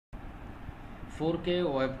4K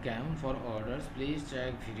webcam for orders, please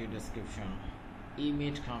check video description.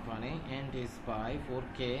 EMEET company and is by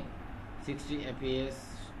 4K 60 fps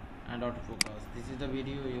and autofocus. This is the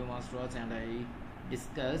video you must watch and I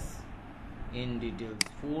discuss in details.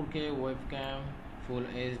 4K webcam, full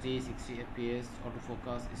HD 60 fps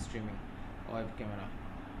autofocus streaming web camera.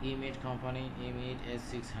 EMEET company, EMEET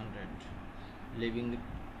S600 living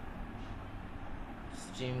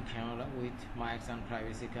stream camera with mics and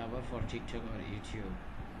privacy cover for TikTok or YouTube.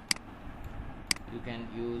 You can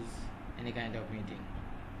use any kind of meeting.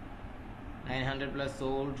 900 plus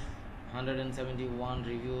sold, 171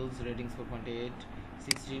 reviews, ratings 4.8,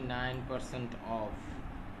 69% off.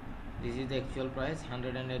 This is the actual price,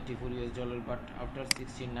 $184 but after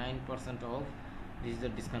 69% off, this is the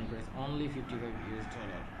discount price, only $55.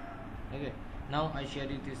 Okay, now I share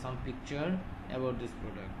with you some picture about this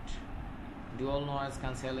product. Dual noise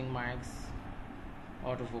cancelling mics,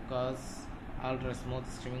 autofocus, ultra smooth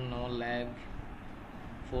streaming, no lag,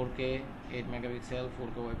 4K 8 megapixel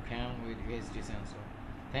 4K webcam with HD sensor.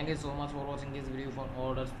 Thank you so much for watching this video. For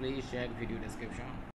orders, please check video description.